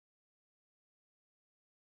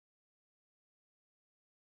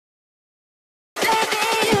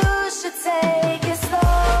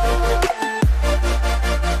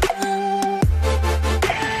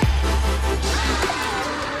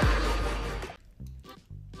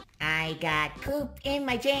I got poop in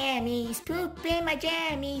my jammies, poop in my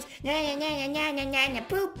jammies, na na na na na na na,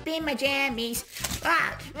 poop in my jammies.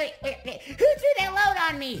 Ah, wait, who threw that load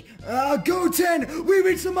on me? Goten, we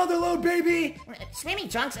reached the mother load, baby. Swimming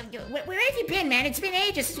Trunks, where have you been, man? It's been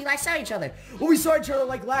ages since we last saw each other. Well, we saw each other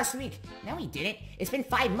like last week. No, we didn't. It's been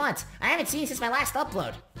 5 months. I haven't seen you since my last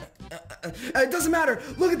upload. It doesn't matter.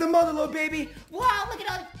 Look at the mother load, baby. Wow, look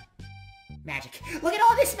at all... Magic. Look at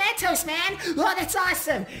all this Mentos, man. Oh, that's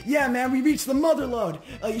awesome. Yeah, man, we reached the mother load.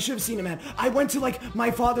 You should have seen it, man. I went to, my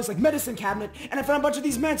father's, medicine cabinet, and I found a bunch of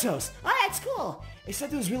these Mentos. Oh, that's cool.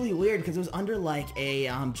 Except it was really weird, because it was under, a,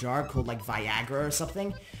 jar called, Viagra or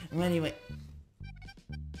something. Well, anyway...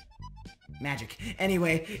 Magic.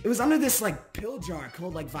 Anyway, it was under this, pill jar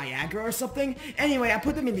called, Viagra or something. Anyway, I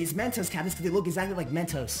put them in these Mentos cabinets because they look exactly like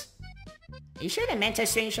Mentos. Are you sure they're Mentos,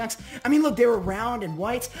 Strange Trunks? I mean, look, they were round and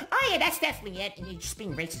white. Oh, yeah, that's definitely it. And you're just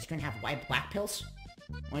being racist. You couldn't have white black pills?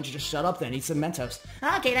 Why don't you just shut up then and eat some Mentos?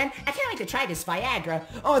 Okay, then. I can't wait to try this Viagra.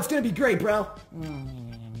 Oh, it's gonna be great, bro.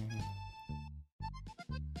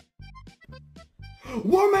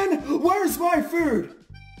 Woman, where's my food?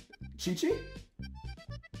 Chi-Chi?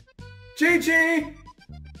 Chi-Chi!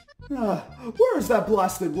 Where's that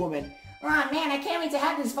blasted woman? Oh, man, I can't wait to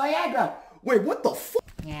have this Viagra. Wait, what the fuck?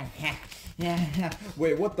 Yeah.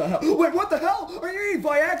 Wait, what the hell? Wait, what the hell? Are you eating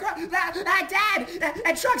Viagra? Dad!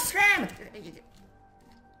 Trunks, scram!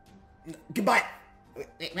 Goodbye.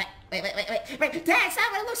 Wait. Dad, it's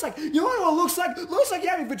not what it looks like. You know what it looks like? It looks like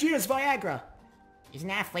you're having Vegeta's Viagra. Isn't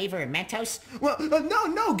that a flavor of Mentos? Well,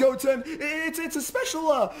 no, Goten. It's a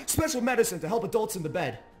special medicine to help adults in the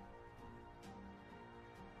bed.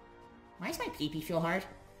 Why does my pee-pee feel hard?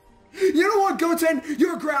 You know what, Goten?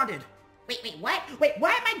 You're grounded. Wait, what? Wait,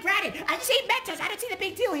 why am I grounded? I just ate Mentos. I don't see the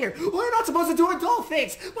big deal here. Well, you're not supposed to do adult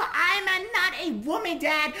things. Well, I'm not a woman,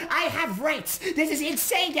 Dad. I have rights. This is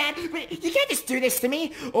insane, Dad. You can't just do this to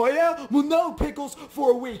me. Oh, yeah? Well, no pickles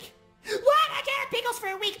for a week. What? I can't have pickles for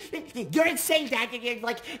a week? You're insane, Dad. You're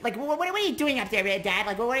what are you doing up there, Dad?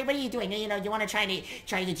 What are you doing? You want to try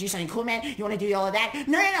to do something cool, man? You want to do all of that?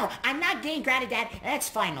 No. I'm not getting grounded, Dad. That's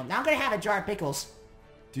fine. Now I'm going to have a jar of pickles.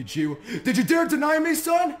 Did you dare deny me,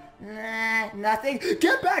 son? Nothing.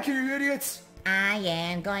 Get back here, you idiots! I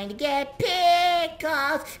am going to get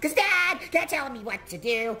pickles, cause Dad telling me what to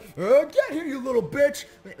do. Get here, you little bitch!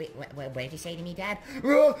 Wait, what did you say to me, Dad?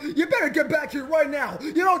 You better get back here right now!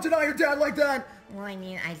 You don't deny your dad like that! Well, I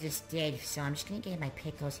mean, I just did, so I'm just gonna get my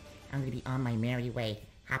pickles. I'm gonna be on my merry way.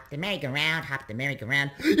 Hop the merry-go-round, hop the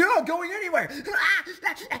merry-go-round. You're not going anywhere! No,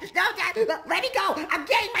 Dad! Let me go! I'm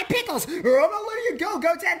getting my pickles! I'm not letting you go,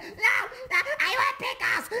 Goten! No! I want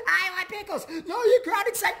pickles! I want pickles! No, you're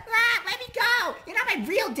grounded, son! Let me go! You're not my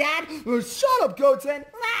real dad! Shut up, Goten!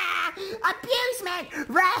 Abusement!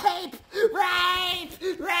 Rape!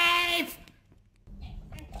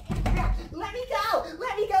 Let me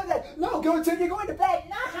go, Dad! No, Goten, you're going to bed!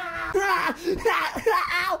 No!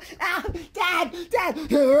 Ow! Dad!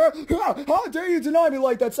 How dare you deny me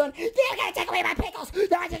like that, son? You're gonna take away my pickles! You're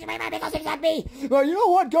gonna take away my pickles except me! Well, you know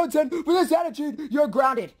what, Goten? For this attitude, you're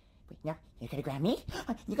grounded. No, you're gonna ground me?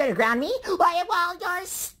 You're gonna ground me? Why, well, you're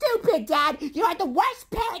stupid, Dad! You are the worst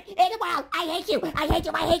parent in the world! I hate you!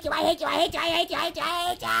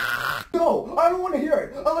 No, I don't want to hear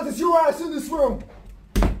it, unless it's your ass in this room!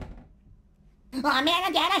 Oh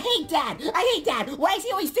man, Dad, I hate Dad! Why does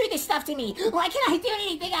he always do this stuff to me? Why can't I do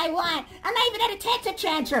anything I want? I'm not even at a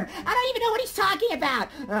tantrum! I don't even know what he's talking about!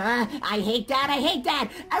 I hate Dad!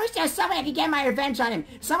 I wish there was someone I could get my revenge on him!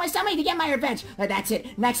 Somebody to get my revenge! That's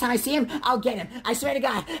it. Next time I see him, I'll get him. I swear to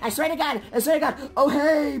God! Oh,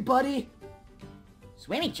 hey, buddy!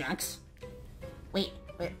 Swimming Trunks? Wait,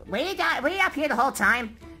 were you up here the whole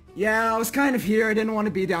time? Yeah, I was kind of here. I didn't want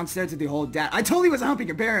to be downstairs with the whole dad. I totally wasn't humping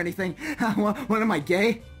your bear or anything. What, am I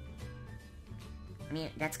gay? I mean,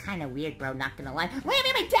 that's kind of weird, bro, not gonna lie. Wait a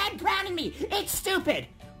minute, my dad grounded me! It's stupid!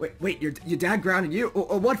 Wait, your dad grounded you?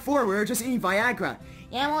 Or what for? We were just eating Viagra.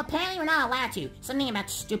 Yeah, well, apparently we're not allowed to. Something about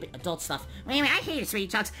stupid adult stuff. Wait a minute, I hate it, Sweetie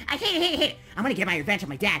Chunks. I hate it. I'm gonna get my revenge on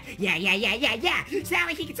my dad. Yeah. So that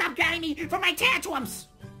way he can stop grounding me for my tantrums!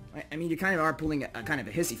 I mean, you kind of are pulling a kind of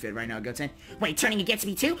a hissy fit right now, Goten. Wait, turning against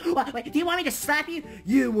me too? Wait, do you want me to slap you?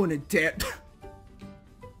 You wouldn't dare.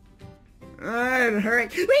 Hurry.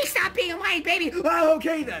 Please stop being a white baby! Oh,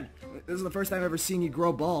 okay then. This is the first time I've ever seen you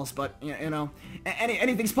grow balls, but, you know,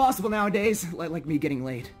 anything's possible nowadays, like me getting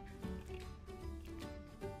laid.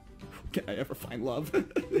 Can I ever find love?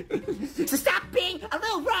 So stop being a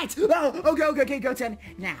little runt! Oh, okay, Goten.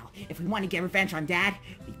 Now, if we want to get revenge on Dad,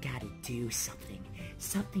 we gotta do something.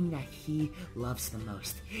 something that he loves the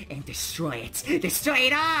most and destroy it. Destroy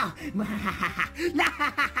it all!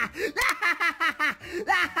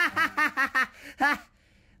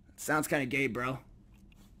 Sounds kinda gay, bro.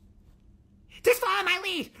 Just follow my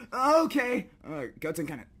lead! Okay.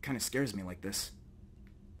 Goten kinda scares me like this.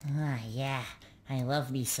 Yeah. I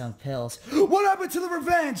love me some pills. What happened to the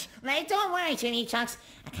revenge? Hey, don't worry, Jimmy Chunks.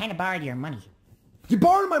 I kinda borrowed your money. You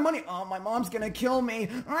borrowed my money? Oh, my mom's gonna kill me.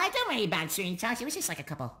 Don't worry about it, Jimmy Chunks. It was just like a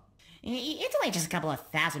couple... It's only just a couple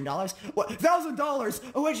of $1,000. What?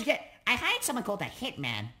 $1,000? Where'd you get? I hired someone called a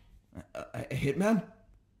hitman. A hitman?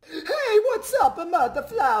 Hey, what's up, Mother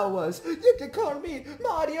Flowers? You can call me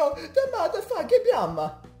Mario, the motherfucking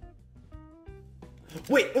plumber.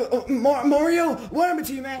 Wait, Mario? What happened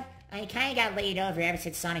to you, man? I kinda got laid over ever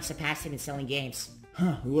since Sonic surpassed him in selling games.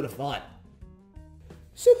 Huh, who would've thought?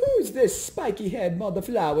 So who's this spiky-head mother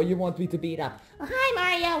flower you want me to beat up? Oh, hi,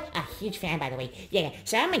 Mario! A huge fan, by the way. Yeah,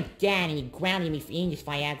 so I'm my dad, and he grounded me for eating this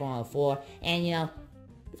Viagra on the floor, and, you know...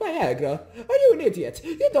 Viagra? Are you an idiot?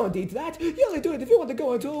 You don't eat that. You only do it if you want to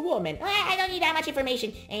go into a woman. Well, I don't need that much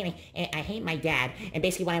information. Anyway, I hate my dad, and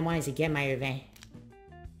basically what I want is to get my revenge.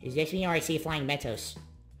 Is this me or I see a flying Mentos?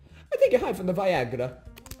 I think you're high from the Viagra.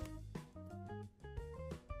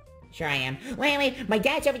 Sure I am. Wait, my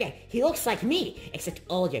dad's over there. He looks like me, except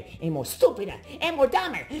older, and more stupider, and more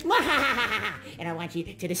dumber. And I want you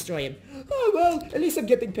to destroy him. Oh, well, at least I'm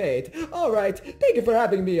getting paid. Alright, thank you for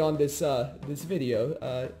having me on this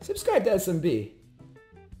video. Subscribe to SMB.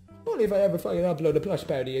 Only if I ever fucking upload a plush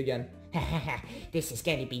parody again. This is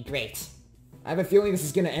gonna be great. I have a feeling this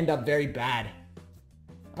is gonna end up very bad.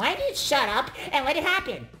 Why don't you shut up and let it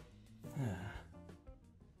happen?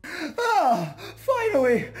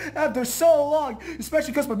 Finally! After so long,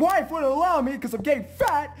 especially because my wife wouldn't allow me because I'm getting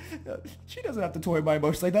fat. She doesn't have to toy my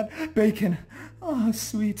emotions like that. Bacon. Oh,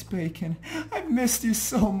 sweet Bacon. I've missed you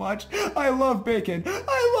so much. I love Bacon.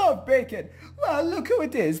 I love Bacon. Well, look who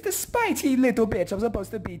it is. The spitey little bitch I'm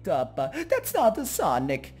supposed to beat up. That's not the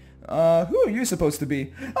Sonic. Who are you supposed to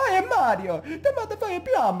be? I am Mario, the motherfucking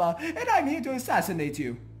plumber, and I'm here to assassinate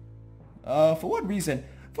you. For what reason?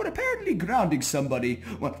 For apparently grounding somebody.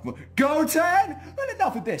 Goten! Well,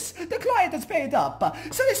 enough of this. The client has paid up,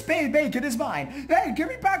 so this paid bacon is mine. Hey, give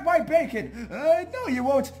me back my bacon. No, you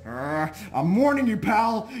won't. I'm warning you,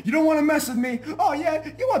 pal. You don't want to mess with me. Oh, yeah?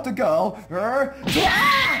 You want to go?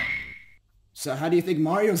 So how do you think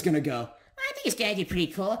Mario's gonna go? I think he's gonna do pretty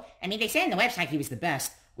cool. I mean, they said in the website he was the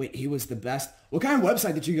best. Wait, he was the best? What kind of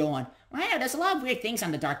website did you go on? Well, I know, there's a lot of weird things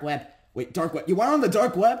on the dark web. Wait, dark web? You went on the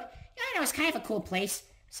dark web? Yeah, I know, it's kind of a cool place.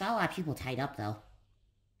 Saw a lot of people tied up, though.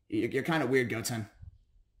 You're kind of weird, Goten.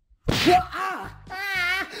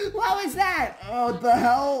 What was that? Oh, what the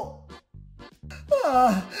hell?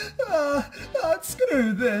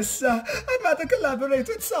 Screw this. I'd rather collaborate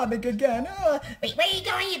with Sonic again. Wait, where are you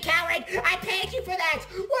going, you coward? I paid you for that.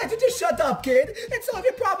 Why don't you shut up, kid, and solve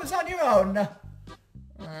your problems on your own?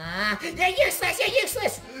 You're useless, you're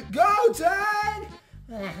useless! Goten!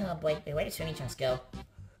 Oh boy, where did Swimming Chunks go?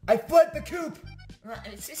 I flipped the coop!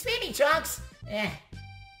 Swimming Chunks!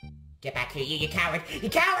 Get back here, you coward! You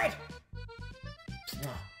coward!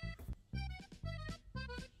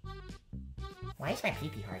 Why is my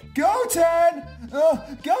pee-pee hard? Goten!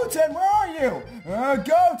 Goten, where are you?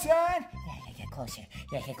 Goten! Yeah, get closer.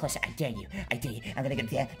 Yeah, get closer. I dare you. I dare you. I'm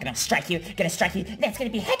gonna strike you. Gonna strike you. That's gonna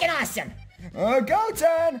be heckin' awesome!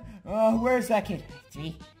 Goten! Where's that kid?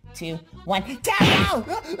 3, 2, 1. Down!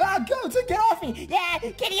 Goten, get off me! Yeah,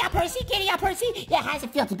 giddy up, Percy, giddy up, Percy! Yeah, how does it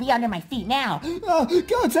feel to be under my feet now?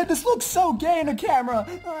 Goten, this looks so gay in the camera!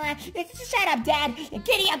 Shut up, Dad!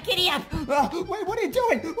 Giddy up, giddy up! Wait, what are you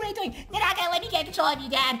doing? What are you doing? You're not gonna let me get control of you,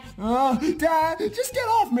 Dad! Dad, just get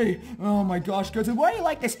off me! Oh my gosh, Goten, why are you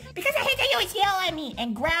like this? Because I hate that you always yell at me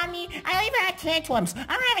and ground me. I don't even have tantrums. I don't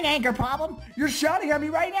have an anger problem. You're shouting at me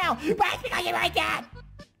right now! But it's because you're right, Dad!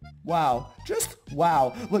 Wow. Just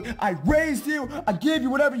wow. Look, I raised you. I gave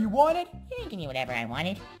you whatever you wanted. You didn't give me whatever I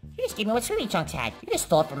wanted. You just gave me what Swimming Chunks had. You just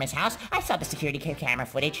stole it from his house. I saw the security camera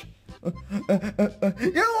footage. You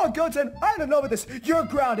know what, Goten? I don't know about this. You're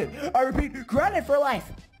grounded. I repeat, grounded for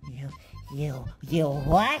life. You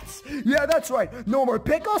what? Yeah, that's right. No more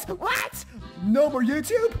pickles. What? No more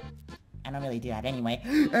YouTube. I don't really do that anyway.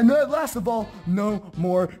 And then last of all, no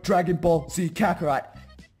more Dragon Ball Z Kakarot.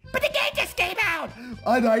 But the game just came out!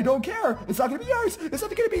 I don't care. It's not gonna be yours. It's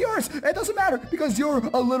not gonna be yours. It doesn't matter because you're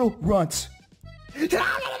a little runt.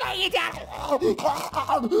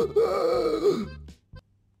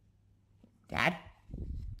 Dad?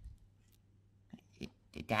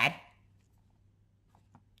 Dad?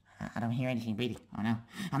 I don't hear anything breathing. Oh no.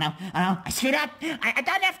 Oh no. Oh no. I screwed up. I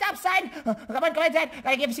done effed up, son. Come on, go ahead, Dad.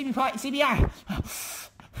 Gotta give CPR.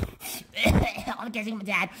 I'm guessing my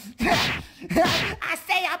dad. I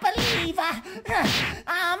say I believe.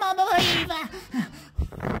 I'm a believer.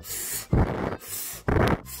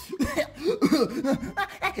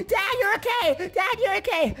 Dad, you're okay. Dad, you're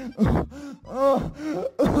okay.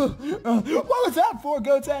 What was that for,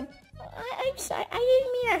 Goten? I'm sorry. I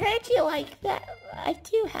didn't mean to hurt you like that. I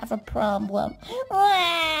do have a problem.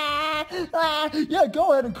 Yeah,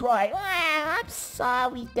 go ahead and cry. I'm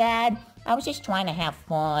sorry, Dad. I was just trying to have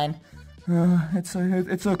fun. It's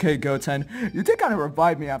okay, Goten. You did kind of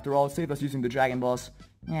revive me after all. Save us using the Dragon Balls.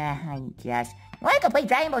 Yeah, I guess. Want to go play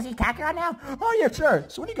Dragon Ball Z Kakarot now? Oh yeah, sure.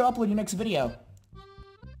 So when are you gonna upload your next video?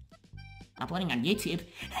 Uploading on YouTube?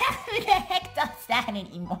 Who the heck does that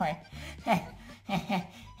anymore?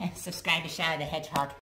 Subscribe to Shadow the Hedgehog.